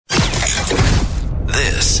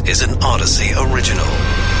This is an Odyssey original.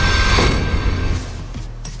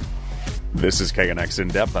 This is KNX In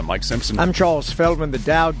Depth. I'm Mike Simpson. I'm Charles Feldman. The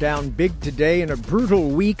Dow down big today in a brutal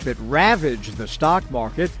week that ravaged the stock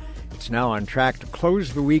market. It's now on track to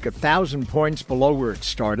close the week 1,000 points below where it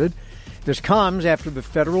started. This comes after the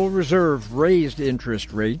Federal Reserve raised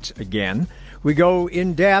interest rates again. We go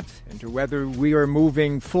in depth into whether we are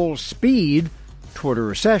moving full speed toward a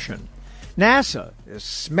recession. NASA is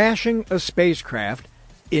smashing a spacecraft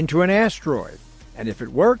into an asteroid. And if it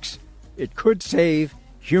works, it could save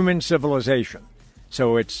human civilization.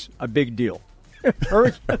 So it's a big deal. If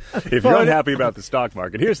you're unhappy about the stock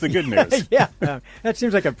market, here's the good news. Yeah, that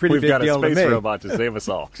seems like a pretty big deal to me. We've got a space robot to save us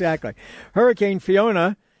all. Exactly. Hurricane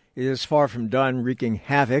Fiona is far from done wreaking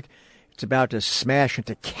havoc. It's about to smash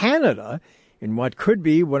into Canada in what could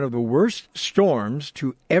be one of the worst storms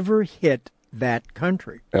to ever hit that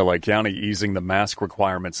country. LA County easing the mask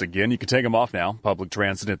requirements again. You can take them off now. Public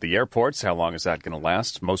transit at the airports. How long is that going to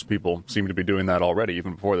last? Most people seem to be doing that already,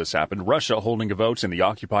 even before this happened. Russia holding a vote in the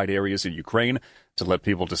occupied areas in Ukraine to let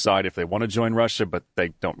people decide if they want to join Russia, but they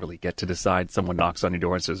don't really get to decide. Someone knocks on your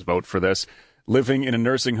door and says, vote for this. Living in a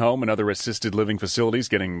nursing home and other assisted living facilities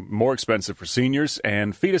getting more expensive for seniors.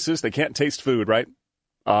 And fetuses, they can't taste food, right?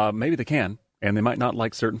 Maybe they can, and they might not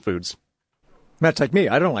like certain foods. That's like me.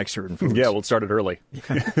 I don't like certain foods. Yeah, we'll start it early.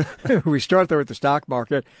 We start there with the stock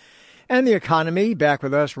market and the economy. Back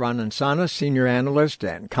with us, Ron Insana, senior analyst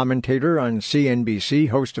and commentator on CNBC,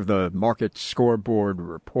 host of the Market Scoreboard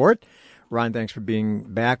Report. Ron, thanks for being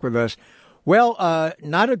back with us. Well,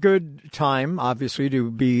 not a good time, obviously, to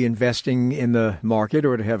be investing in the market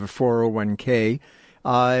or to have a 401k.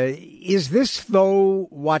 Is this, though,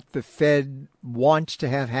 what the Fed wants to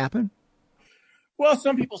have happen? Well,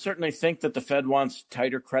 some people certainly think that the Fed wants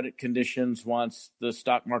tighter credit conditions, wants the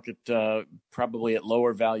stock market probably at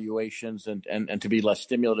lower valuations and to be less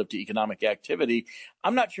stimulative to economic activity.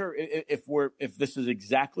 I'm not sure if this is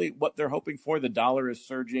exactly what they're hoping for. The dollar is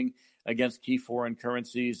surging against key foreign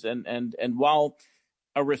currencies. And while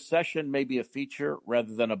a recession may be a feature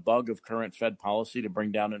rather than a bug of current Fed policy to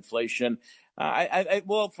bring down inflation, I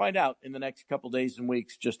will find out in the next couple days and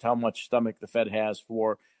weeks just how much stomach the Fed has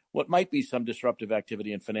for what might be some disruptive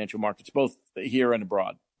activity in financial markets, both here and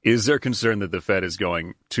abroad. Is there concern that the Fed is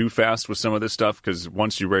going too fast with some of this stuff? Because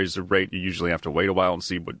once you raise the rate, you usually have to wait a while and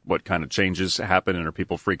see what kind of changes happen. And are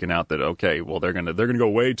people freaking out that, okay, well, they're gonna go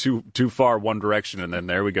way too far one direction, and then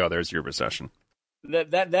there we go, there's your recession?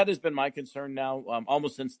 That has been my concern now,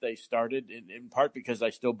 almost since they started, in part because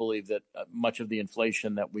I still believe that much of the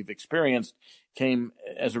inflation that we've experienced came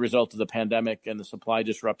as a result of the pandemic and the supply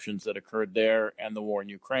disruptions that occurred there, and the war in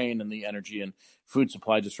Ukraine and the energy and food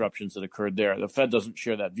supply disruptions that occurred there. The Fed doesn't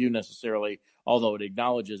share that view necessarily, although it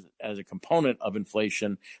acknowledges as a component of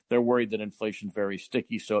inflation. They're worried that inflation is very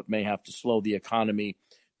sticky, so it may have to slow the economy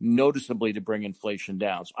noticeably to bring inflation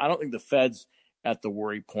down. So I don't think the Fed's at the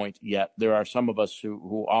worry point yet. There are some of us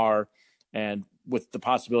who are, and with the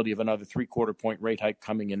possibility of another 3/4 point rate hike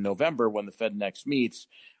coming in November when the Fed next meets,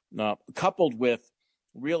 coupled with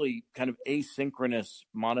really kind of asynchronous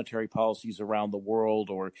monetary policies around the world,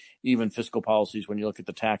 or even fiscal policies when you look at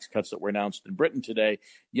the tax cuts that were announced in Britain today,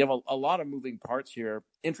 you have a lot of moving parts here.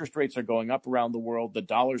 Interest rates are going up around the world, the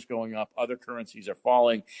dollar's going up, other currencies are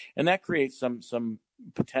falling, and that creates some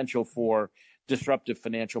potential for disruptive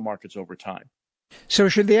financial markets over time. So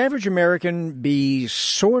should the average American be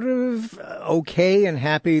sort of okay and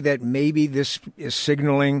happy that maybe this is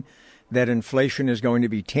signaling that inflation is going to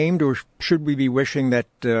be tamed, or should we be wishing that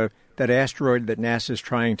that asteroid that NASA is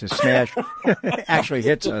trying to smash actually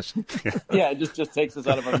hits us? Yeah, it just takes us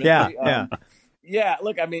out of our misery. Yeah.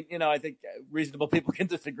 Look, I mean, I think reasonable people can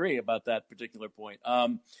disagree about that particular point.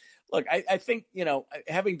 Look, I think,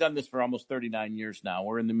 having done this for almost 39 years now,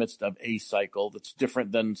 we're in the midst of a cycle that's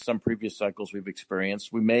different than some previous cycles we've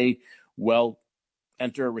experienced. We may well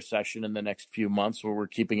enter a recession in the next few months, where we're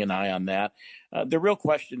keeping an eye on that. The real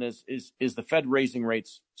question is the Fed raising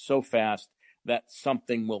rates so fast that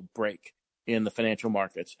something will break in the financial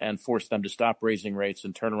markets and force them to stop raising rates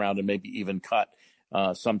and turn around and maybe even cut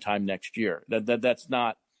sometime next year? That's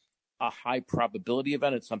not a high probability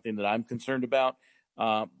event. It's something that I'm concerned about.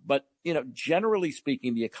 But, generally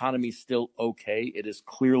speaking, the economy is still okay. It is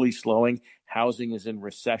clearly slowing. Housing is in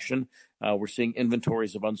recession. We're seeing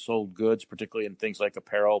inventories of unsold goods, particularly in things like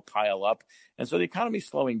apparel, pile up. And so the economy is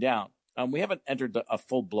slowing down. We haven't entered a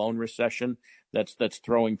full-blown recession that's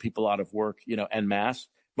throwing people out of work, en masse,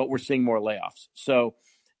 but we're seeing more layoffs. So,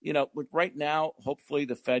 right now, hopefully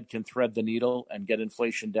the Fed can thread the needle and get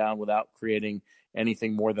inflation down without creating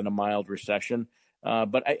anything more than a mild recession.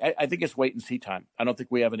 But I think it's wait and see time. I don't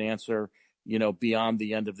think we have an answer beyond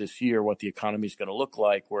the end of this year, what the economy is going to look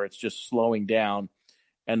like, where it's just slowing down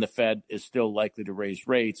and the Fed is still likely to raise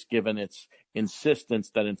rates given its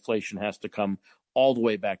insistence that inflation has to come all the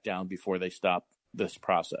way back down before they stop this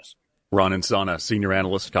process. Ron Insana, senior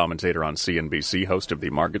analyst, commentator on CNBC, host of the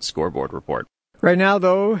Market Scoreboard Report. Right now,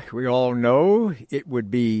 though, we all know it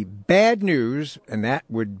would be bad news, and that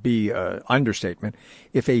would be an understatement,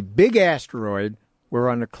 if a big asteroid were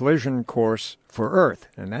on a collision course for Earth.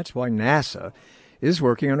 And that's why NASA is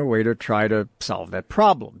working on a way to try to solve that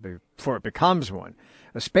problem before it becomes one.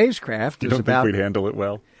 A spacecraft is about... You don't think we'd handle it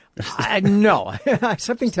well? No.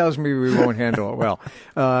 Something tells me we won't handle it well.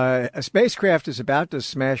 A spacecraft is about to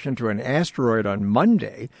smash into an asteroid on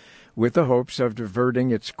Monday with the hopes of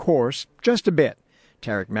diverting its course just a bit.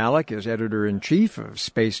 Tarek Malik is editor-in-chief of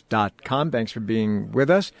Space.com. Thanks for being with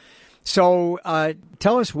us. So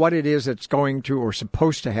tell us what it is that's going to or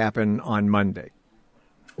supposed to happen on Monday.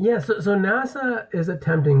 Yeah, so NASA is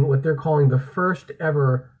attempting what they're calling the first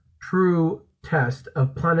ever true test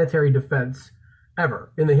of planetary defense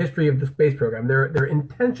ever in the history of the space program. They're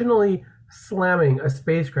intentionally slamming a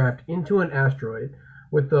spacecraft into an asteroid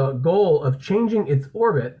with the goal of changing its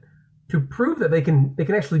orbit to prove that they can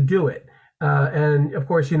actually do it. And of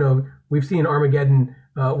course, we've seen Armageddon,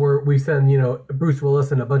 where we send Bruce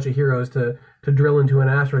Willis and a bunch of heroes to drill into an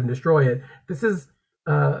asteroid and destroy it. This is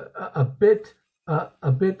a bit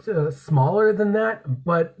smaller than that,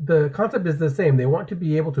 but the concept is the same. They want to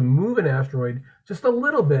be able to move an asteroid just a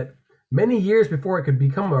little bit, many years before it could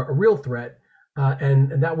become a real threat,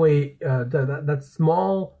 and that way that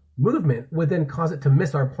small movement would then cause it to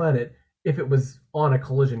miss our planet if it was on a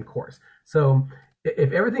collision course. So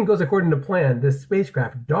if everything goes according to plan, this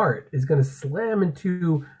spacecraft DART is going to slam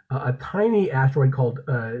into a tiny asteroid called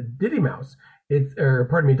Didymos.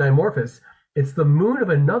 Dimorphos. It's the moon of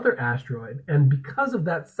another asteroid, and because of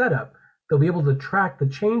that setup, they'll be able to track the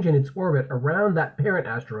change in its orbit around that parent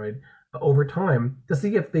asteroid over time to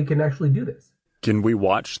see if they can actually do this. Can we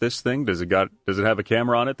watch this thing? Does it have a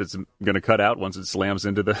camera on it that's going to cut out once it slams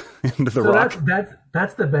into the rock?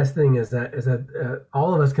 That's the best thing is that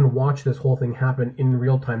all of us can watch this whole thing happen in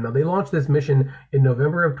real time. Now they launched this mission in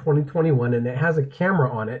November of 2021, and it has a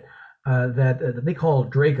camera on it that they call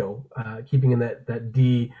Draco, keeping in that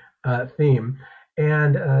D theme.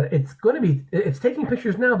 And it's taking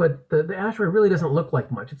pictures now, but the asteroid really doesn't look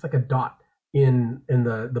like much. It's like a dot in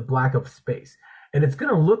the black of space. And it's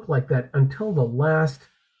going to look like that until the last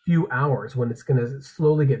few hours, when it's going to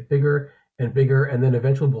slowly get bigger and bigger, and then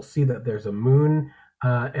eventually we'll see that there's a moon.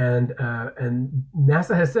 And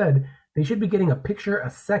NASA has said they should be getting a picture a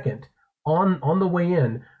second on the way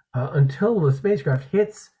in until the spacecraft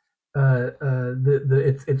hits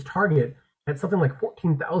its target at something like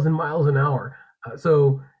 14,000 miles an hour.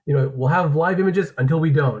 So we'll have live images until we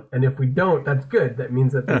don't, and if we don't, that's good. That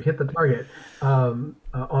means that they've hit the target on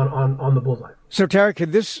the bullseye. So, Tarek,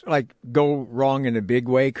 could this go wrong in a big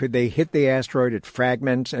way? Could they hit the asteroid, it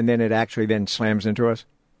fragments, and then it actually then slams into us?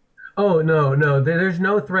 Oh no, there's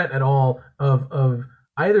no threat at all of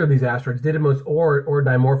either of these asteroids, Didymos or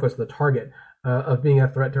Dimorphos, the target of being a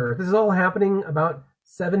threat to Earth. This is all happening about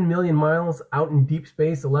 7 million miles out in deep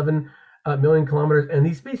space, 11 million kilometers, and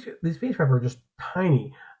these spacecraft are just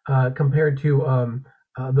tiny compared to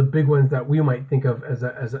the big ones that we might think of as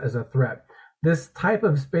a threat. This type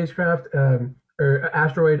of spacecraft or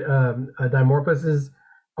asteroid, Dimorphos, is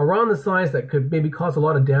around the size that could maybe cause a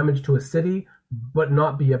lot of damage to a city, but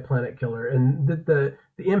not be a planet killer. And the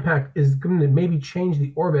impact is going to maybe change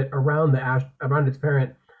the orbit around its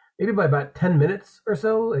parent, maybe by about 10 minutes or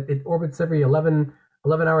so. It orbits every 11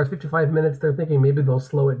 hours, 55 minutes. They're thinking maybe they'll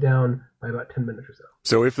slow it down by about 10 minutes or so.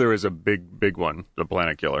 So if there is a big one, the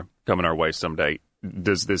planet killer, coming our way someday,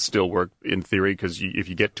 does this still work in theory? Because if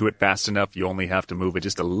you get to it fast enough, you only have to move it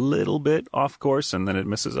just a little bit off course, and then it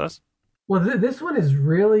misses us? Well, this one is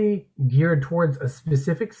really geared towards a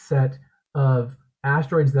specific set of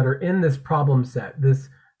asteroids that are in this problem set.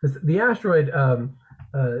 The asteroid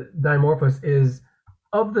Dimorphos is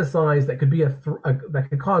of the size that could be that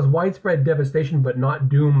could cause widespread devastation but not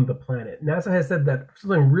doom the planet. NASA has said that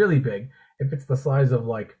something really big, if it's the size of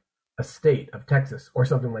like a state of Texas or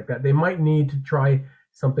something like that, they might need to try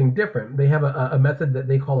something different. They have a method that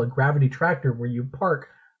they call a gravity tractor, where you park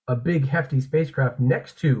a big hefty spacecraft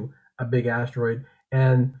next to a big asteroid,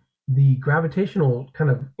 and the gravitational kind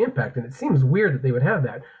of impact, and it seems weird that they would have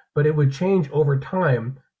that, but it would change over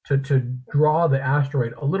time to draw the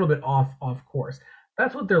asteroid a little bit off course.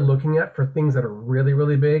 That's what they're looking at for things that are really,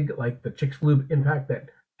 really big, like the Chicxulub impact that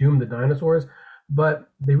doomed the dinosaurs. But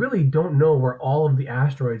they really don't know where all of the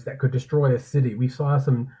asteroids that could destroy a city. We saw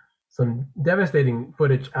some some devastating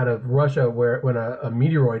footage out of Russia when a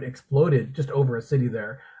meteoroid exploded just over a city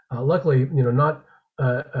there. Luckily, not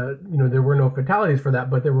there were no fatalities for that,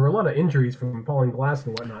 but there were a lot of injuries from falling glass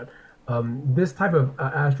and whatnot. This type of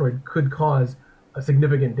asteroid could cause a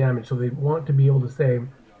significant damage, so they want to be able to say,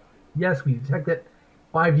 yes, we detect it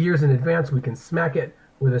 5 years in advance. We can smack it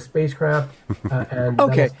with a spacecraft, and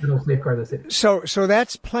okay, that'll safeguard the city. So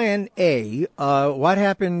that's Plan A. What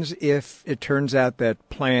happens if it turns out that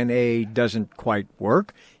Plan A doesn't quite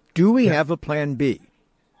work? Do we have a Plan B?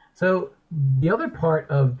 So the other part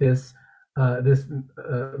of this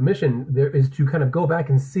mission there is to kind of go back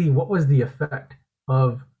and see what was the effect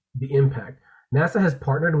of the impact. NASA has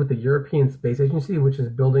partnered with the European Space Agency, which is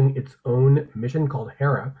building its own mission called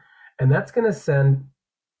Hera, and that's going to send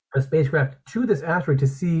a spacecraft to this asteroid to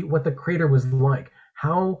see what the crater was like.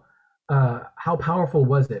 How powerful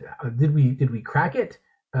was it? Did we crack it?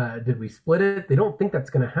 Did we split it? They don't think that's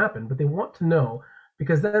going to happen, but they want to know,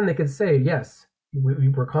 because then they could say, yes, we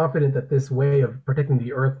were confident that this way of protecting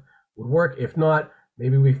the Earth would work. If not,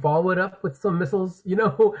 maybe we follow it up with some missiles. Just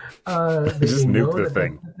nuke the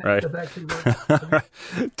thing, right?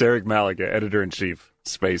 Tarek Malika, editor-in-chief,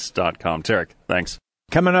 space.com. Tarek, thanks.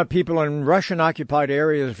 Coming up, people in Russian-occupied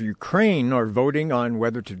areas of Ukraine are voting on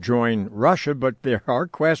whether to join Russia, but there are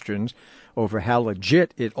questions over how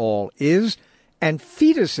legit it all is. And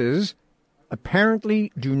fetuses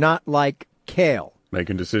apparently do not like kale.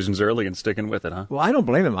 Making decisions early and sticking with it, huh? Well, I don't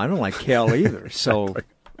blame them. I don't like kale either. So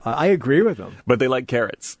I agree with them. But they like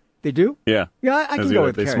carrots. They do? Yeah. Yeah, I can go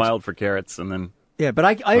with carrots. They smiled for carrots and then... Yeah, but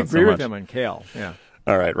I agree with them on kale. Yeah.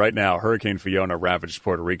 All right, right now, Hurricane Fiona ravaged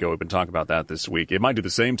Puerto Rico. We've been talking about that this week. It might do the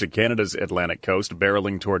same to Canada's Atlantic coast,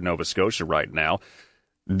 barreling toward Nova Scotia right now.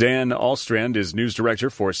 Dan Alstrand is news director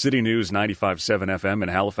for City News 95.7 FM in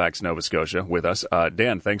Halifax, Nova Scotia, with us.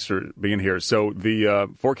 Dan, thanks for being here. So the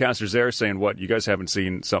forecasters there are saying, what, you guys haven't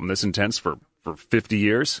seen something this intense for 50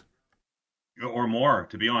 years? Or more,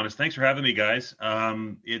 to be honest. Thanks for having me, guys.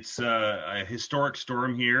 It's a historic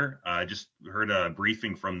storm here. I just heard a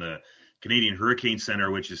briefing from the Canadian Hurricane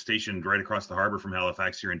Center, which is stationed right across the harbor from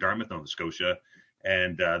Halifax here in Dartmouth, Nova Scotia.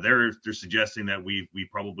 And they're suggesting that we've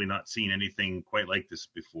probably not seen anything quite like this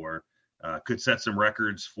before. Could set some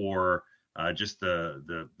records for just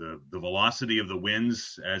the velocity of the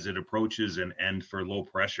winds as it approaches and for low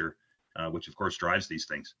pressure, which of course drives these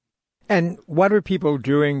things. And what are people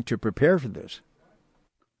doing to prepare for this?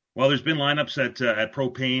 Well, there's been lineups at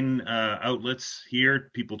propane outlets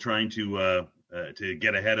here, people trying to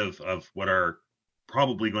get ahead of what are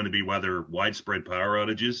probably going to be widespread power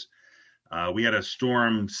outages. We had a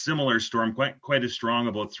similar storm, quite as strong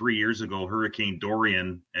about 3 years ago, Hurricane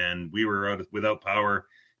Dorian, and we were without power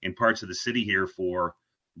in parts of the city here for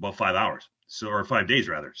about 5 hours, or 5 days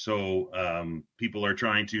rather. So people are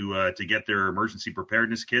trying to get their emergency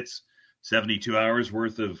preparedness kits, 72 hours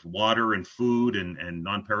worth of water and food and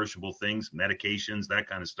non-perishable things, medications, that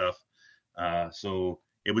kind of stuff. So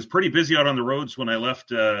it was pretty busy out on the roads when I left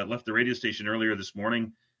the radio station earlier this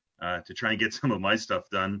morning to try and get some of my stuff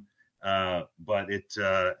done. But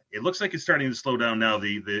it looks like it's starting to slow down now.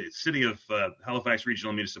 The city of Halifax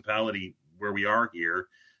Regional Municipality, where we are here,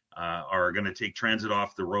 are going to take transit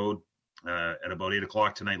off the road at about 8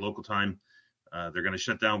 o'clock tonight local time. They're going to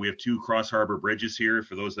shut down. We have 2 cross harbor bridges here.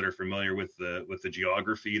 For those that are familiar with the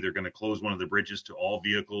geography, they're going to close one of the bridges to all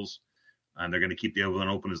vehicles, and they're going to keep the other one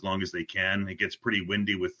open as long as they can. It gets pretty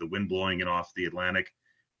windy with the wind blowing in off the Atlantic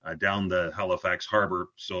down the Halifax harbor.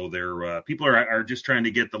 So people are just trying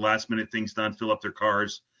to get the last minute things done, fill up their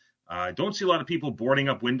cars. I don't see a lot of people boarding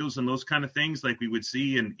up windows and those kind of things like we would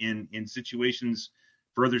see in situations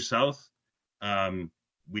further south.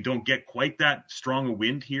 We don't get quite that strong a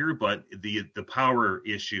wind here, but the power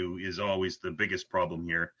issue is always the biggest problem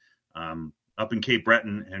here. Up in Cape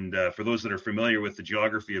Breton, and for those that are familiar with the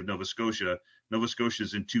geography of Nova Scotia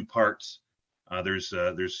is in 2 parts. There's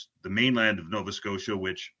the mainland of Nova Scotia,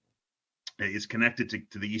 which is connected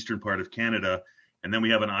to the eastern part of Canada, and then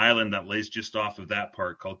we have an island that lays just off of that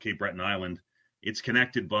part called Cape Breton Island. It's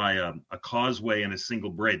connected by a causeway and a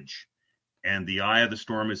single bridge, and the eye of the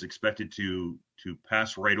storm is expected to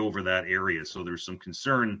pass right over that area. So there's some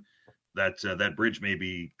concern that that bridge may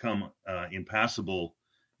become impassable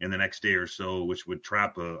in the next day or so, which would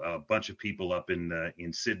trap a bunch of people up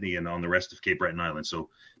in Sydney and on the rest of Cape Breton Island. So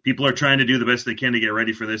people are trying to do the best they can to get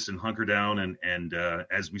ready for this and hunker down and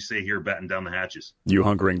as we say here, batten down the hatches. You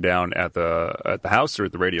hunkering down at the house or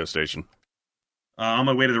at the radio station? On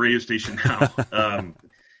my way to the radio station now.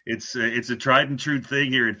 It's a tried and true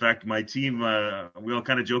thing here. In fact, my team, we all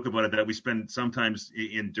kind of joke about it that we spend sometimes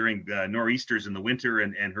during nor'easters in the winter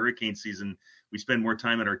and hurricane season, we spend more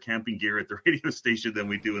time in our camping gear at the radio station than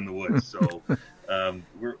we do in the woods. So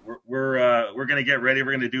we're going to get ready.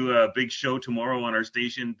 We're going to do a big show tomorrow on our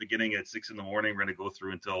station beginning at 6 a.m. We're going to go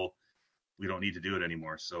through until we don't need to do it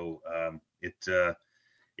anymore. So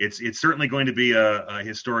it's certainly going to be a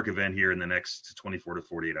historic event here in the next 24 to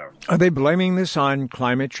 48 hours. Are they blaming this on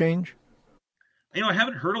climate change? I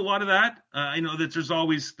haven't heard a lot of that. I know that there's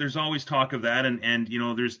always talk of that, and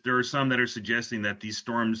there are some that are suggesting that these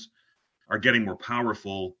storms are getting more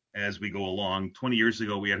powerful as we go along. 20 years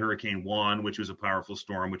ago, we had Hurricane Juan, which was a powerful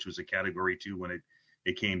storm, which was a Category 2 when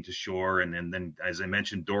it came to shore, and then as I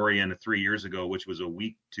mentioned, Dorian 3 years ago, which was a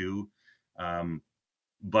weak 2.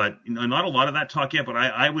 But not a lot of that talk yet. But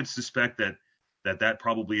I would suspect that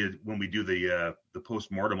probably, when we do the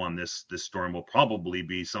post-mortem on this storm, will probably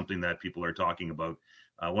be something that people are talking about.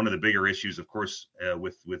 One of the bigger issues, of course,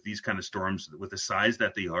 with these kind of storms, with the size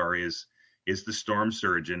that they are, is the storm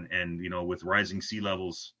surge, and with rising sea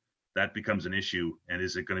levels, that becomes an issue. And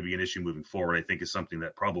is it going to be an issue moving forward? I think is something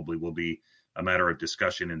that probably will be a matter of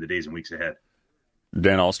discussion in the days and weeks ahead.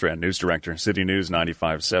 Dan Alstrand, News Director, City News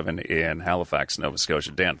 95.7 in Halifax, Nova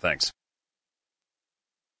Scotia. Dan, thanks.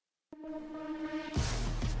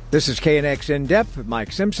 This is KNX In Depth with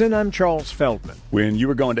Mike Simpson. I'm Charles Feldman. When you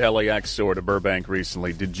were going to LAX or to Burbank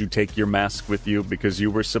recently, did you take your mask with you? Because you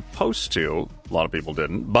were supposed to. A lot of people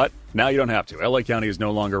didn't. But now you don't have to. LA County is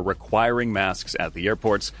no longer requiring masks at the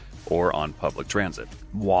airports or on public transit.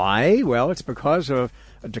 Why? Well, it's because of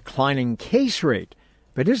a declining case rate.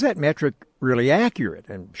 But is that metric really accurate?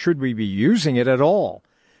 And should we be using it at all?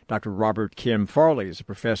 Dr. Robert Kim Farley is a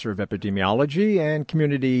professor of epidemiology and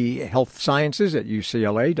community health sciences at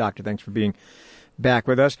UCLA. Doctor, thanks for being back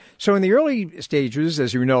with us. So in the early stages,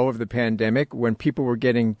 as you know, of the pandemic, when people were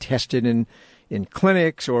getting tested in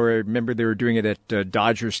clinics, or remember they were doing it at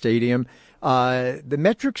Dodger Stadium, the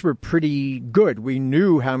metrics were pretty good. We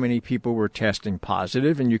knew how many people were testing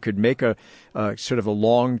positive, and you could make a sort of a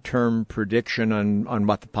long-term prediction on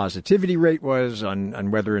what the positivity rate was,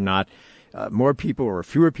 on whether or not more people or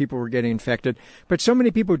fewer people were getting infected. But so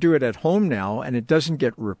many people do it at home now, and it doesn't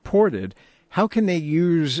get reported. How can they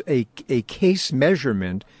use a case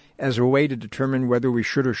measurement as a way to determine whether we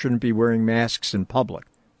should or shouldn't be wearing masks in public?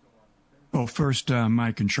 Well, first,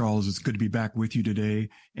 Mike and Charles, it's good to be back with you today.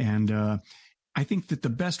 And I think that the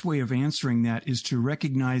best way of answering that is to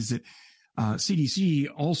recognize that CDC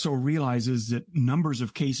also realizes that numbers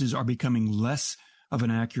of cases are becoming less of an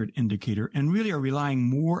accurate indicator and really are relying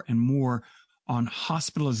more and more on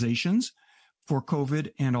hospitalizations for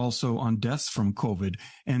COVID and also on deaths from COVID.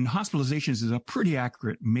 And hospitalizations is a pretty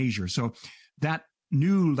accurate measure. So that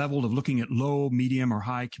new level of looking at low, medium, or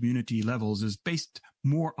high community levels is based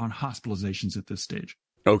more on hospitalizations at this stage.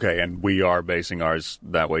 Okay, and we are basing ours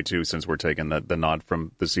that way too, since we're taking the nod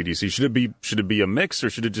from the CDC. Should it be a mix,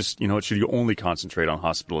 or should it just, should you only concentrate on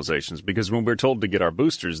hospitalizations? Because when we're told to get our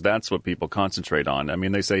boosters, that's what people concentrate on. I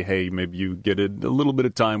mean, they say, hey, maybe you get a little bit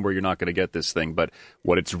of time where you're not going to get this thing, but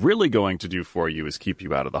what it's really going to do for you is keep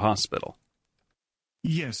you out of the hospital.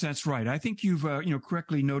 Yes, that's right. I think you've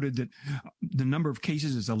correctly noted that the number of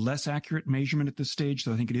cases is a less accurate measurement at this stage.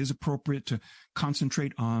 So I think it is appropriate to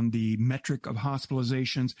concentrate on the metric of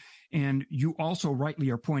hospitalizations. And you also rightly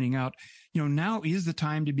are pointing out, now is the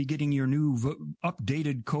time to be getting your new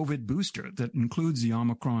updated COVID booster that includes the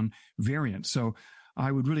Omicron variant. So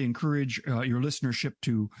I would really encourage your listenership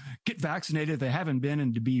to get vaccinated if they haven't been,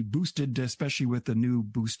 and to be boosted, especially with the new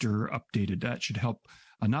booster updated. That should help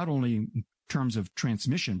not only in terms of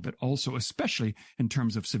transmission, but also especially in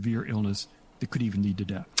terms of severe illness that could even lead to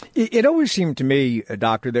death. It always seemed to me,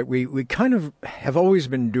 Doctor, that we kind of have always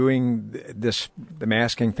been doing the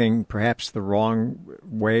masking thing perhaps the wrong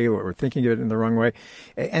way, or thinking of it in the wrong way.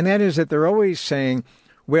 And that is that they're always saying,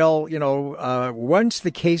 well, once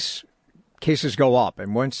the cases go up,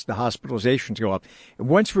 and once the hospitalizations go up, and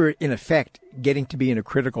once we're in effect getting to be in a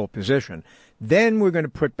critical position, then we're going to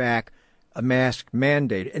put back a mask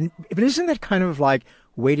mandate. But isn't that kind of like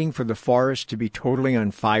waiting for the forest to be totally on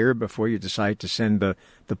fire before you decide to send the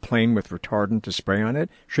plane with retardant to spray on it?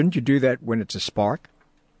 Shouldn't you do that when it's a spark?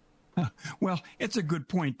 Well, it's a good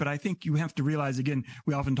point, but I think you have to realize, again,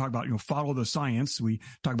 we often talk about, follow the science. We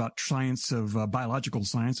talk about science of biological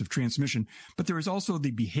science of transmission, but there is also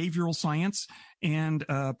the behavioral science and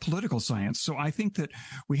political science. So I think that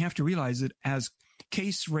we have to realize that as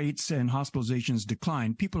case rates and hospitalizations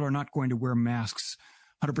decline, people are not going to wear masks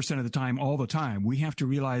 100% of the time, all the time. We have to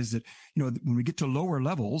realize that, when we get to lower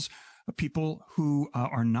levels, people who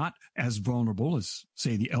are not as vulnerable as,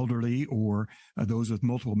 say, the elderly or those with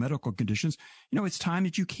multiple medical conditions, it's time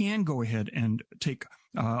that you can go ahead and take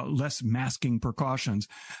less masking precautions.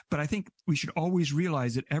 But I think we should always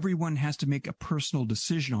realize that everyone has to make a personal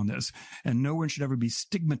decision on this, and no one should ever be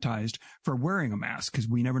stigmatized for wearing a mask, because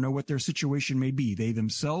we never know what their situation may be. They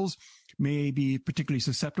themselves may be particularly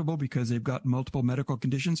susceptible because they've got multiple medical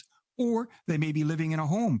conditions, or they may be living in a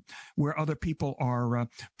home where other people are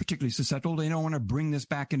particularly susceptible. They don't want to bring this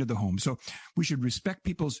back into the home. So we should respect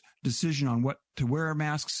people's decision on what to wear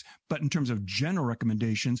masks. But in terms of general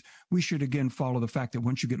recommendations, we should, again, follow the fact that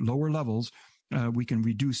once you get lower levels, we can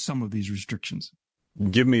reduce some of these restrictions.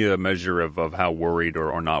 Give me a measure of how worried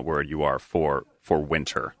or not worried you are for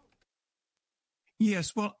winter.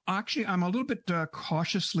 Yes, well, actually, I'm a little bit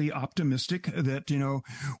cautiously optimistic that,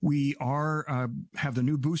 we have the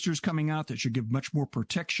new boosters coming out that should give much more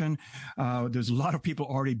protection. There's a lot of people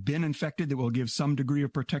already been infected that will give some degree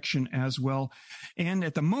of protection as well. And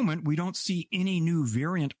at the moment, we don't see any new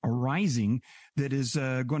variant arising that is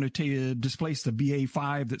going to displace the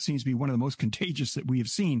BA.5 that seems to be one of the most contagious that we have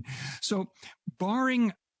seen. So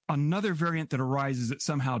barring another variant that arises that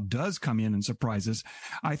somehow does come in and surprise us,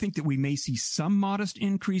 I think that we may see some modest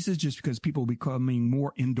increases just because people will be becoming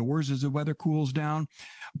more indoors as the weather cools down.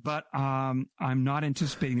 But I'm not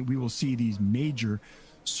anticipating that we will see these major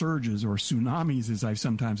surges or tsunamis, as I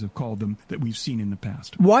sometimes have called them, that we've seen in the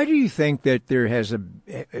past. Why do you think that there has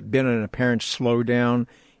been an apparent slowdown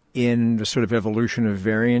in the sort of evolution of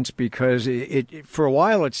variants? Because it for a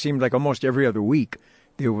while it seemed like almost every other week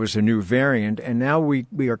there was a new variant, and now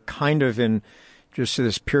we are kind of in just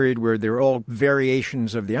this period where they're all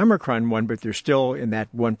variations of the Omicron one, but they're still in that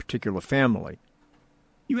one particular family.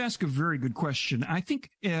 You ask a very good question. I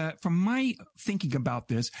think from my thinking about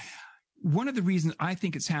this, one of the reasons I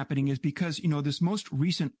think it's happening is because, this most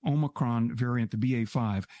recent Omicron variant, the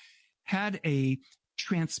BA.5, had a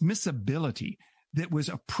transmissibility that was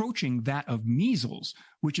approaching that of measles,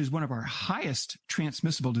 which is one of our highest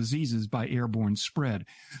transmissible diseases by airborne spread.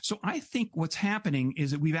 So I think what's happening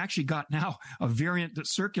is that we've actually got now a variant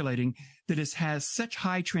that's circulating that has such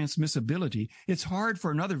high transmissibility, it's hard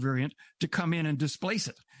for another variant to come in and displace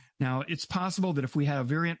it. Now, it's possible that if we had a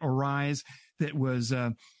variant arise that was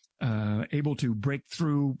able to break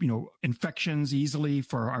through, infections easily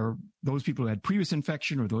for those people who had previous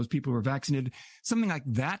infection or those people who were vaccinated, something like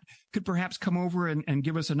that could perhaps come over and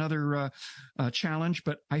give us another challenge.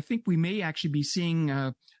 But I think we may actually be seeing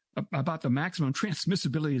about the maximum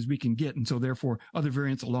transmissibility as we can get. And so therefore, other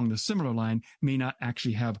variants along the similar line may not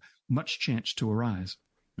actually have much chance to arise.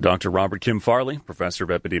 Dr. Robert Kim Farley, Professor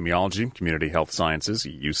of Epidemiology, Community Health Sciences,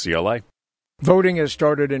 UCLA. Voting has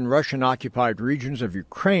started in Russian-occupied regions of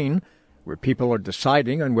Ukraine, where people are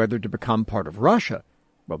deciding on whether to become part of Russia.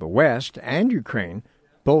 Well, the West and Ukraine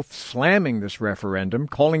both slamming this referendum,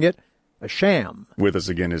 calling it a sham. With us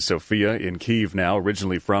again is Sophia in Kyiv now,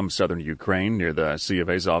 originally from southern Ukraine, near the Sea of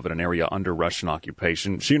Azov in an area under Russian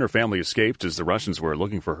occupation. She and her family escaped as the Russians were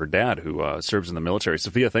looking for her dad, who serves in the military.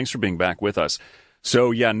 Sophia, thanks for being back with us.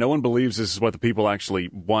 So, yeah, no one believes this is what the people actually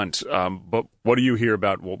want. But what do you hear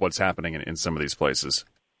about what's happening in some of these places?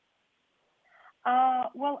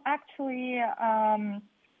 Well, actually,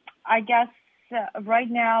 I guess right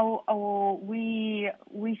now we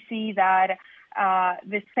see that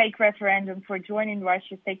this fake referendum for joining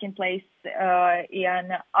Russia is taking place in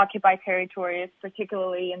occupied territories,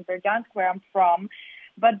 particularly in Verdansk, where I'm from.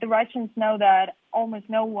 But the Russians know that almost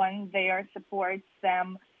no one there supports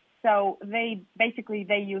them. So they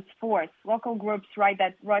use force. Local groups write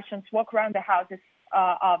that Russians walk around the houses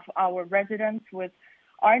of our residents with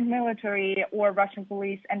armed military or Russian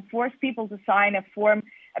police and force people to sign a form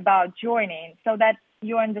about joining, so that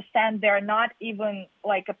you understand there are not even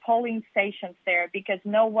like a polling stations there, because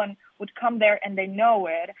no one would come there and they know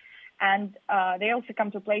it. And they also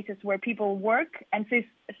come to places where people work. And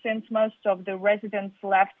since most of the residents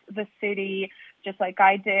left the city, just like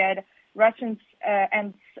I did, Russians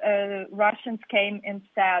came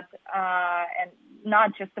instead, and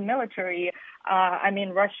not just the military.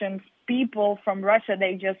 Russian people from Russia,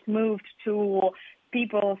 they just moved to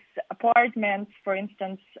people's apartments. For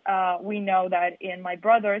instance, we know that in my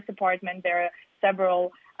brother's apartment, there are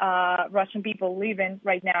several Russian people living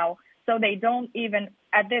right now. So they don't even,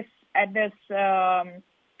 at this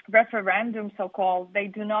referendum, so-called, they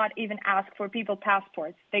do not even ask for people's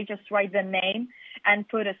passports. They just write the name and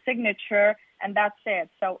put a signature, and that's it.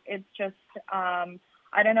 So it's just,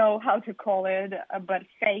 I don't know how to call it, but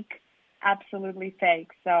fake, absolutely fake.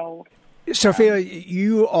 So, Sophia,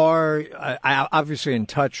 you are obviously in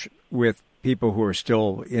touch with people who are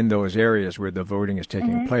still in those areas where the voting is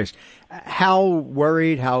taking place. How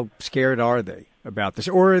worried, how scared are they about this?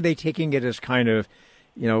 Or are they taking it as kind of,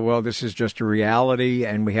 well, this is just a reality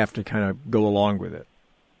and we have to kind of go along with it?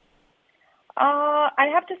 I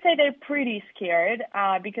have to say they're pretty scared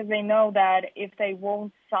because they know that if they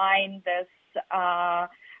won't sign this,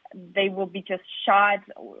 they will be just shot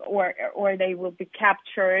or they will be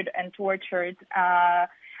captured and tortured.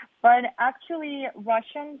 But actually,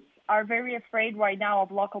 Russians are very afraid right now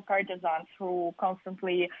of local partisans who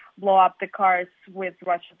constantly blow up the cars with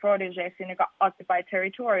Russian proteges in occupied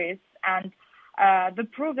territories. And the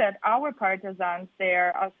proof that our partisans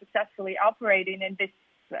there are successfully operating in this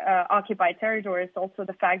occupied territories, also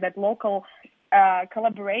the fact that local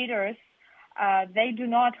collaborators, they do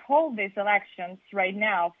not hold these elections right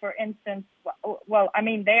now. For instance,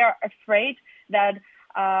 they are afraid that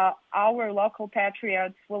our local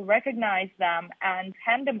patriots will recognize them and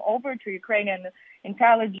hand them over to Ukrainian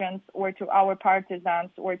intelligence or to our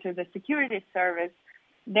partisans or to the security service.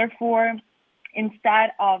 Therefore,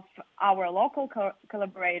 instead of our local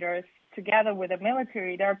collaborators together with the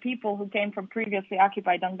military, there are people who came from previously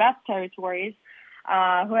occupied Donbass territories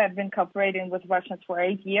who have been cooperating with Russians for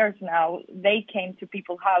 8 years now. They came to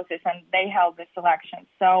people's houses and they held this election.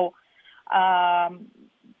 So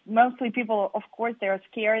mostly people, of course, they are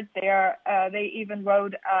scared. They even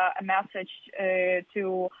wrote a message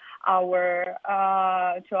to our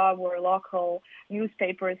local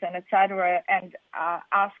newspapers and etc. and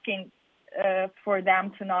asking for them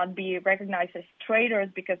to not be recognized as traitors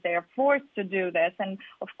because they are forced to do this. And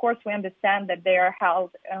of course, we understand that they are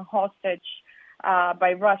held hostage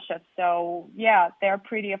by Russia. So yeah, they're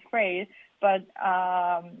pretty afraid. But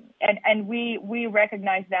and we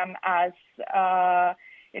recognize them as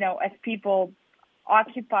as people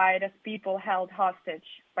occupied, as people held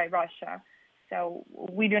hostage by Russia. So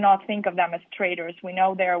we do not think of them as traitors. We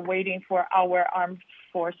know they are waiting for our armed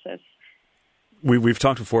forces. We've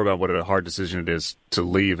talked before about what a hard decision it is to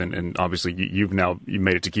leave, and obviously you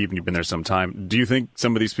made it to Kyiv and you've been there some time. Do you think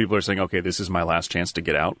some of these people are saying, okay, this is my last chance to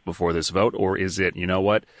get out before this vote, or is it,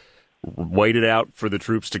 wait it out for the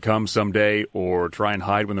troops to come someday, or try and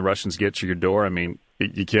hide when the Russians get to your door? I mean,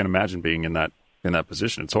 you can't imagine being in that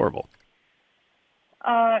position. It's horrible.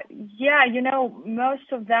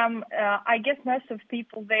 Most of them, I guess most of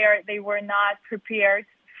people there, they were not prepared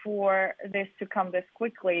for this to come this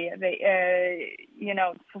quickly. They,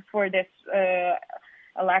 for this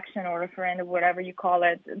election or referendum, whatever you call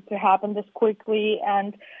it, to happen this quickly.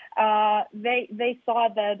 And they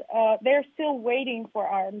thought that they're still waiting for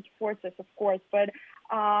armed forces, of course, but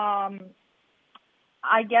I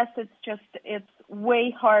guess it's way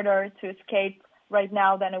harder to escape right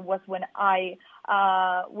now than it was when I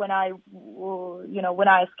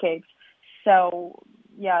escaped. So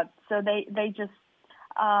yeah, so they just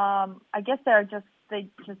I guess they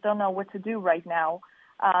just don't know what to do right now,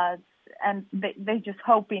 and they just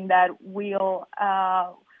hoping that we'll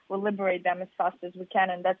liberate them as fast as we can,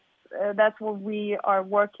 and that's what we are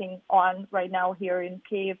working on right now here in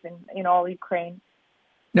Kyiv and in all Ukraine.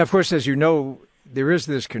 Now, of course, as you know, there is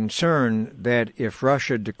this concern that if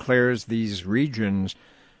Russia declares these regions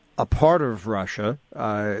a part of Russia,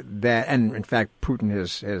 and in fact Putin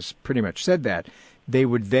has pretty much said that, they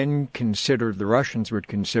would then the Russians would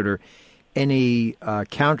consider any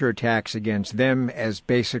counterattacks against them as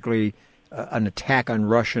basically an attack on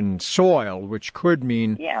Russian soil, which could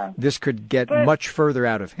mean this could get much further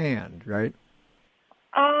out of hand, right?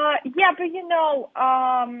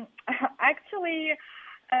 Actually,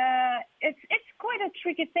 it's quite a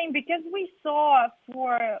tricky thing because we saw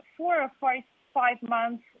for 4 or 5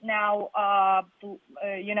 months now,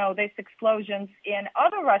 these explosions in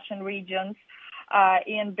other Russian regions,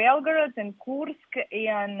 in Belgorod, in Kursk,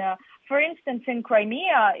 in, for instance, in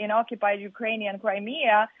Crimea, in occupied Ukrainian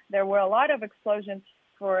Crimea, there were a lot of explosions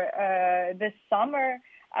for this summer,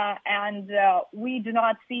 and we do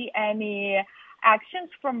not see any actions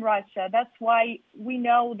from Russia. That's why we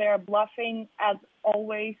know they're bluffing as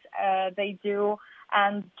always they do,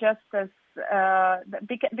 and just as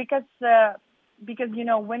because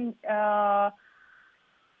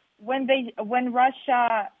when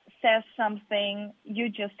Russia says something, you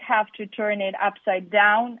just have to turn it upside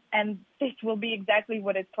down, and this will be exactly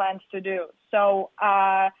what it plans to do. So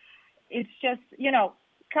it's just, a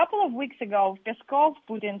couple of weeks ago, Peskov,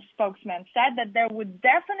 Putin's spokesman, said that there would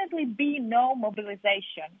definitely be no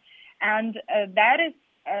mobilization. And that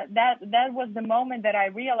was the moment that I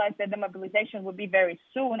realized that the mobilization would be very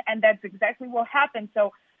soon, and that's exactly what happened.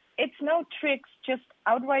 So it's no tricks, just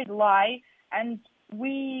outright lie. And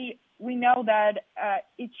we know that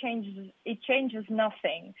it changes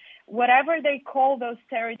nothing. Whatever they call those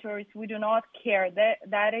territories, we do not care.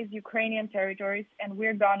 That is Ukrainian territories, and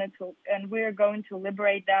we're going to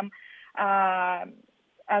liberate them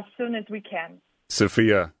as soon as we can.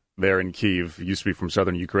 Sophia, there in Kyiv, used to be from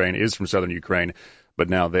southern Ukraine, is from southern Ukraine, but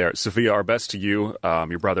now there. Sophia, our best to you,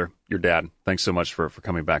 your brother, your dad. Thanks so much for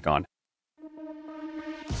coming back on.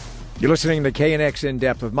 You're listening to KNX In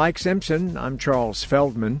Depth with Mike Simpson. I'm Charles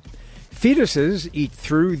Feldman. Fetuses eat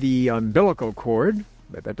through the umbilical cord,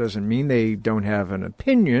 but that doesn't mean they don't have an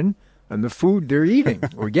opinion on the food they're eating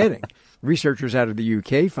or getting. Researchers out of the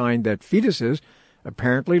UK find that fetuses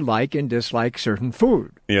apparently like and dislike certain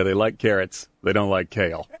food. Yeah, they like carrots. They don't like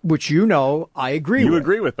kale. Which, I agree with. You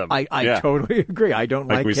agree with them. I totally agree. I don't like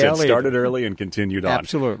kale. Like we said, started early and continued on.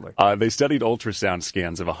 Absolutely. They studied ultrasound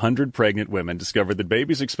scans of 100 pregnant women, discovered that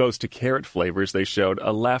babies exposed to carrot flavors, they showed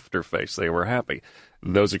a laughter face. They were happy.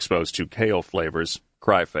 Those exposed to kale flavors,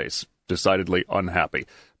 cry face, decidedly unhappy.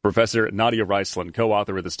 Professor Nadia Riceland,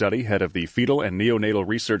 co-author of the study, head of the Fetal and Neonatal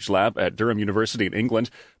Research Lab at Durham University in England.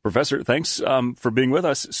 Professor, thanks for being with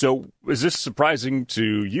us. So is this surprising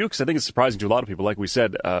to you? Because I think it's surprising to a lot of people. Like we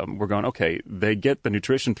said, we're going, okay, they get the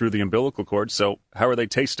nutrition through the umbilical cord, so how are they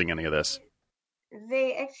tasting any of this?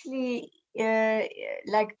 They actually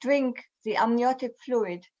drink the amniotic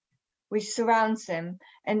fluid which surrounds them,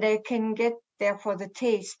 and they can get therefore the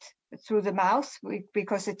taste through the mouth,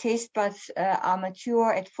 because the taste buds are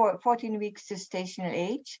mature at 14 weeks gestational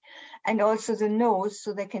age, and also the nose,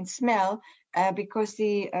 so they can smell, because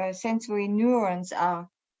the sensory neurons are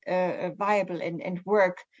viable and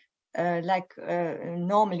work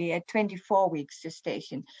normally at 24 weeks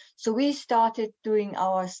gestation. So we started doing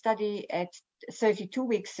our study at 32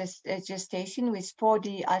 weeks gestation with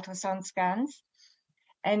 4D ultrasound scans,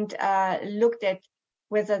 and looked at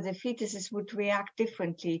whether the fetuses would react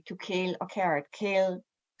differently to kale or carrot, kale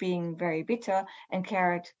being very bitter and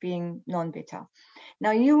carrot being non-bitter.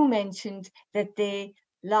 Now, you mentioned that they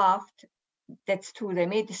laughed. That's true. They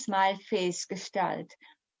made the smile face gestalt.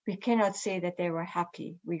 We cannot say that they were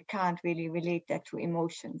happy. We can't really relate that to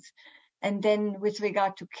emotions. And then with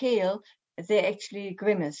regard to kale, they actually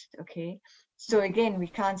grimaced, okay? So again, we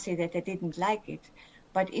can't say that they didn't like it.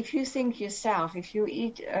 But if you think yourself, if you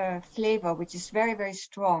eat a flavor which is very, very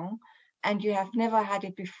strong and you have never had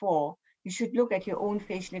it before, you should look at your own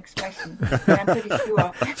facial expression. And I'm pretty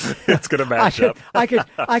sure it's going to match up. I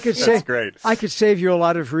could say That's great. I could save you a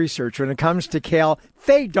lot of research when it comes to kale.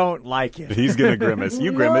 They don't like it. He's going to grimace.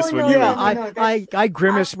 You grimace when you eat. I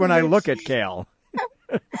grimace when I look at kale.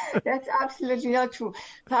 That's absolutely not true.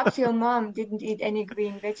 Perhaps your mom didn't eat any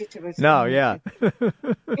green vegetables. No, yeah.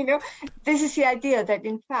 This is the idea that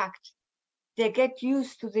in fact they get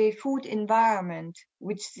used to the food environment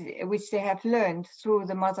which they have learned through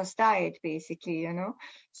the mother's diet, basically,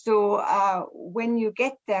 So when you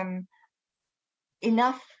get them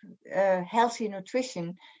enough healthy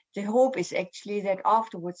nutrition, the hope is actually that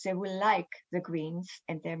afterwards they will like the greens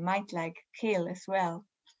and they might like kale as well.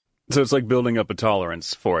 So it's like building up a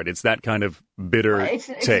tolerance for it. It's that kind of bitter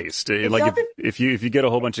taste. If you get a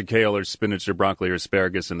whole bunch of kale or spinach or broccoli or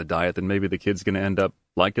asparagus in the diet, then maybe the kid's going to end up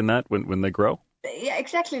liking that when they grow. Yeah,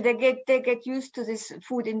 exactly. They get used to this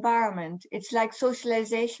food environment. It's like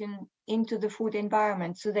socialization into the food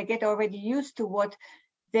environment. So they get already used to what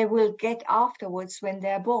they will get afterwards when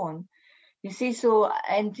they're born. You see,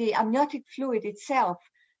 and the amniotic fluid itself,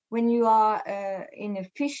 when you are in a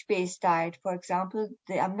fish-based diet, for example,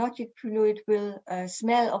 the amniotic fluid will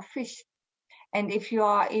smell of fish. And if you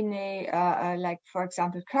are in a, for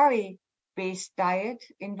example, curry-based diet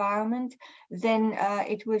environment, then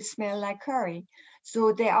it will smell like curry.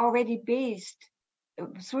 So they're already based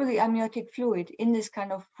through the amniotic fluid in this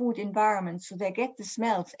kind of food environment. So they get the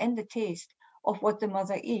smells and the taste of what the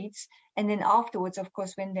mother eats. And then afterwards, of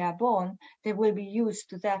course, when they are born, they will be used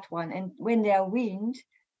to that one. And when they are weaned,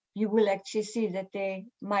 you will actually see that they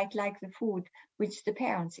might like the food which the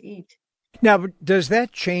parents eat. Now, does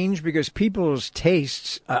that change because people's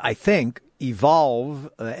tastes, I think, evolve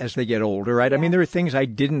as they get older, right? Yeah. I mean, there are things I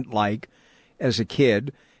didn't like as a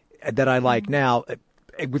kid that I like now,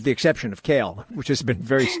 with the exception of kale, which has been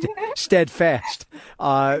very steadfast.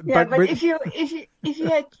 But if you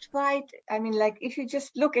had tried, I mean, if you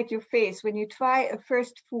just look at your face when you try a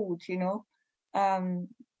first food,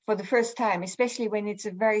 for the first time, especially when it's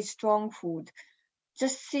a very strong food,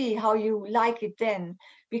 just see how you like it then.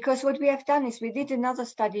 Because what we have done is we did another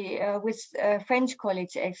study with French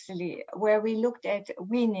colleagues, actually, where we looked at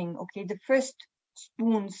weaning, the first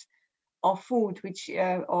spoons of food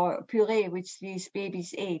or puree which these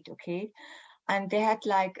babies ate, and they had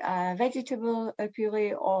like vegetable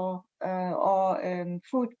puree or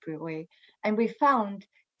fruit puree. And we found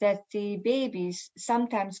that the babies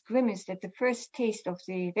sometimes grimaced at the first taste of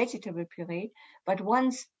the vegetable puree, but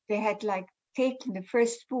once they had like taken the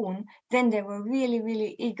first spoon, then they were really,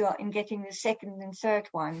 really eager in getting the second and third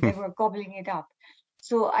one. They were gobbling it up.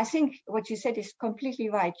 So I think what you said is completely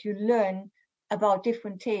right. You learn about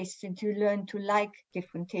different tastes, and you learn to like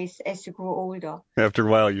different tastes as you grow older. After a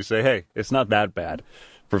while, you say, hey, it's not that bad.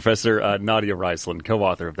 Professor Nadia Riesland,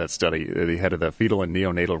 co-author of that study, the head of the Fetal and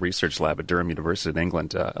Neonatal Research Lab at Durham University in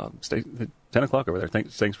England. Stay 10 o'clock over there.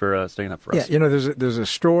 Thanks for staying up for us. Yeah, there's a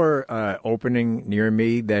store opening near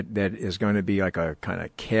me that is going to be like a kind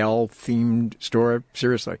of kale-themed store,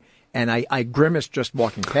 seriously. And I grimace just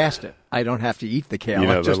walking past it. I don't have to eat the kale.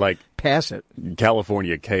 I just pass it.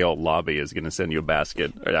 California Kale Lobby is going to send you a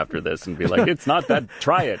basket right after this and be like, it's not that,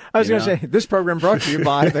 try it. I was going to say, this program brought to you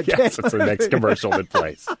by the kale. Yes, it's the next commercial that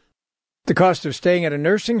plays. The cost of staying at a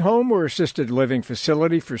nursing home or assisted living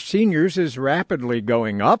facility for seniors is rapidly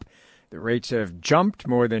going up. The rates have jumped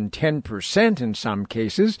more than 10% in some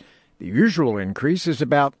cases. The usual increase is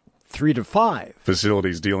about 3 to 5.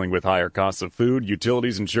 Facilities dealing with higher costs of food,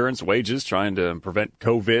 utilities, insurance, wages, trying to prevent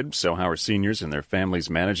COVID. So how are seniors and their families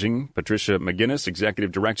managing? Patricia McGinnis,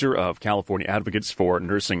 Executive Director of California Advocates for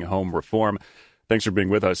Nursing Home Reform. Thanks for being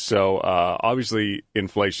with us. So obviously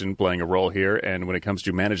inflation playing a role here. And when it comes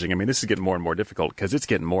to managing, I mean, this is getting more and more difficult because it's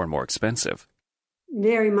getting more and more expensive.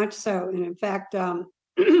 Very much so. And in fact,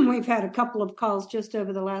 we've had a couple of calls just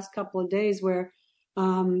over the last couple of days where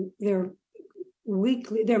their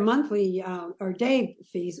monthly or day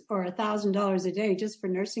fees are $1,000 a day just for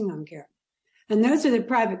nursing home care. And those are the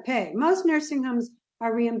private pay. Most nursing homes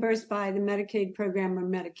are reimbursed by the Medicaid program or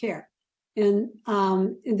Medicare. And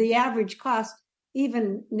the average cost,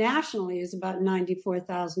 even nationally, is about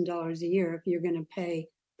 $94,000 a year if you're going to pay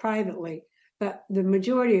privately. But the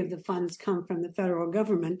majority of the funds come from the federal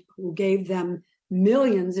government, who gave them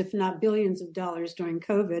millions, if not billions of dollars during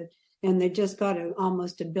COVID. And they just got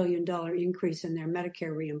almost $1 billion increase in their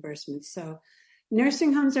Medicare reimbursements. So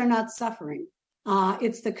nursing homes are not suffering.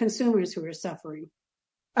 It's the consumers who are suffering.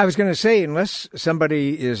 I was going to say, unless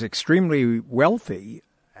somebody is extremely wealthy,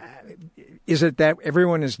 is it that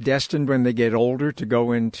everyone is destined when they get older to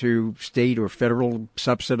go into state or federal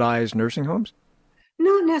subsidized nursing homes?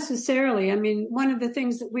 Not necessarily. I mean, one of the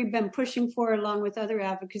things that we've been pushing for, along with other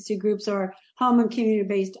advocacy groups, are home and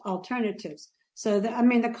community-based alternatives. So,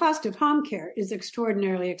 the cost of home care is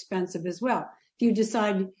extraordinarily expensive as well.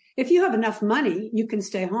 If you have enough money, you can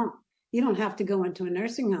stay home. You don't have to go into a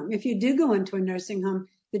nursing home. If you do go into a nursing home,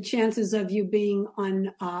 the chances of you being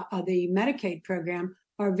on the Medicaid program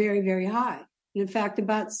are very, very high. In fact,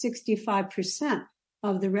 about 65%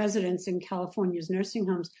 of the residents in California's nursing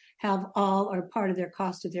homes have all or part of their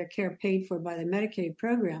cost of their care paid for by the Medicaid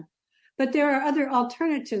program. But there are other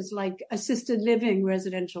alternatives like assisted living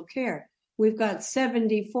residential care. We've got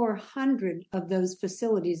 7,400 of those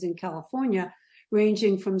facilities in California,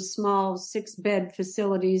 ranging from small 6-bed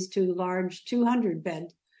facilities to large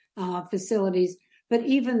 200-bed facilities. But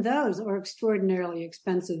even those are extraordinarily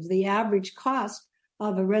expensive. The average cost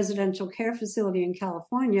of a residential care facility in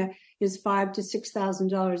California is $5,000 to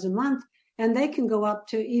 $6,000 a month, and they can go up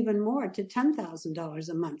to even more, to $10,000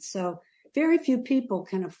 a month. So very few people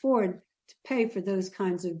can afford to pay for those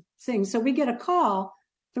kinds of things. So we get a call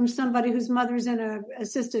from somebody whose mother's in an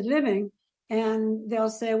assisted living, and they'll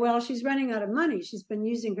say, well, she's running out of money. She's been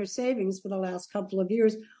using her savings for the last couple of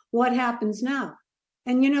years. What happens now?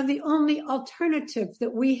 And, the only alternative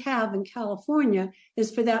that we have in California is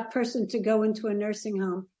for that person to go into a nursing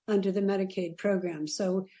home under the Medicaid program.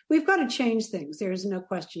 So we've got to change things. There's no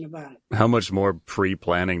question about it. How much more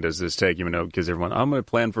pre-planning does this take? Because everyone, I'm going to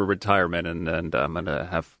plan for retirement and I'm going to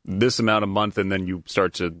have this amount a month. And then you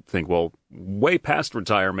start to think, well, way past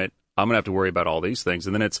retirement, I'm going to have to worry about all these things.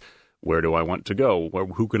 And then it's, where do I want to go?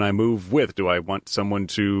 Who can I move with? Do I want someone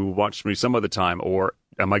to watch me some of the time? Or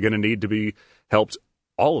am I going to need to be helped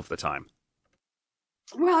all of the time?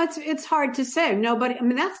 Well, it's hard to say.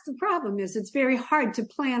 That's the problem, is it's very hard to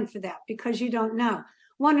plan for that because you don't know.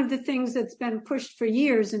 One of the things that's been pushed for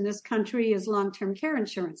years in this country is long-term care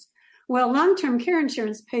insurance. Well, long-term care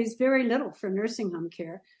insurance pays very little for nursing home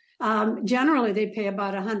care. Generally, they pay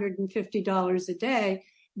about $150 a day.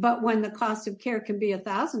 But when the cost of care can be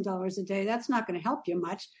 $1,000 a day, that's not going to help you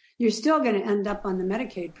much. You're still going to end up on the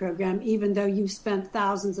Medicaid program, even though you've spent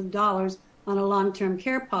thousands of dollars on a long-term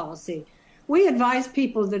care policy. We advise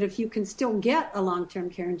people that if you can still get a long-term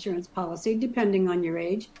care insurance policy, depending on your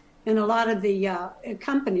age, and a lot of the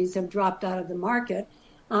companies have dropped out of the market,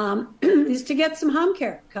 is to get some home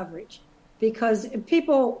care coverage. because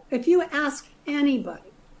if you ask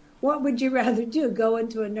anybody, what would you rather do, go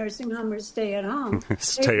into a nursing home or stay at home?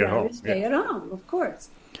 Stay at home. Stay at home, of course.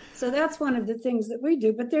 So that's one of the things that we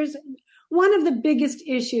do. But there's one of the biggest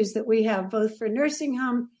issues that we have, both for nursing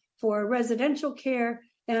home, for residential care,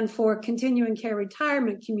 and for continuing care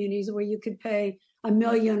retirement communities, where you could pay $1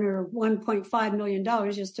 million or $1.5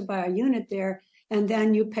 million just to buy a unit there, and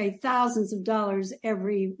then you pay thousands of dollars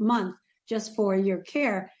every month just for your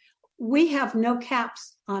care. We have no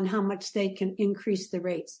caps on how much they can increase the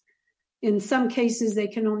rates. In some cases, they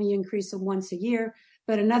can only increase them once a year.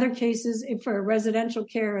 But in other cases, if for a residential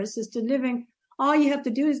care or assisted living, all you have to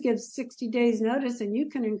do is give 60 days notice and you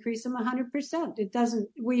can increase them 100%.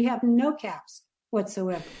 We have no caps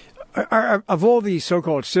whatsoever. Of all these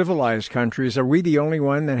so-called civilized countries, are we the only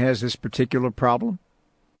one that has this particular problem?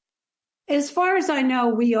 As far as I know,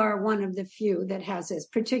 we are one of the few that has this,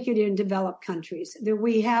 particularly in developed countries.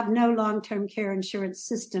 We have no long-term care insurance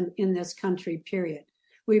system in this country, period.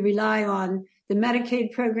 We rely on the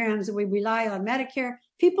Medicaid programs. We rely on Medicare.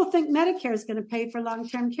 People think Medicare is going to pay for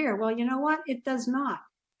long-term care. Well, you know what? It does not.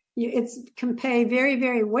 It can pay very,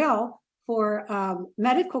 very well for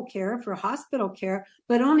medical care, for hospital care,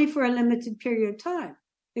 but only for a limited period of time.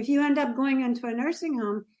 If you end up going into a nursing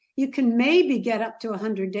home, you can maybe get up to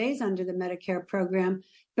 100 days under the Medicare program.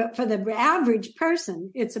 But for the average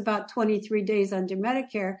person, it's about 23 days under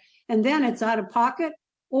Medicare. And then it's out of pocket,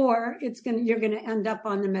 or you're going to end up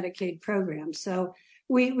on the Medicaid program. So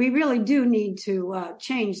we really do need to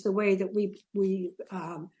change the way that we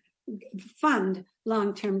fund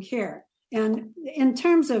long-term care. And in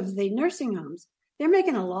terms of the nursing homes, they're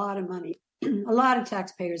making a lot of money, a lot of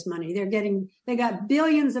taxpayers' money. They got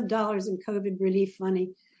billions of dollars in COVID relief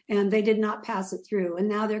money, and they did not pass it through. And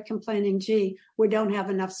now they're complaining, gee, we don't have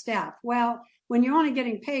enough staff. Well, when you're only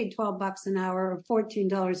getting paid $12 an hour or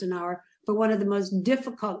 $14 an hour for one of the most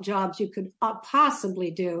difficult jobs you could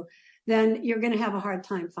possibly do, then you're going to have a hard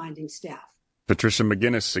time finding staff. Patricia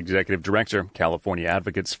McGinnis, Executive Director, California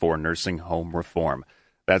Advocates for Nursing Home Reform.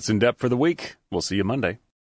 That's In Depth for the week. We'll see you Monday.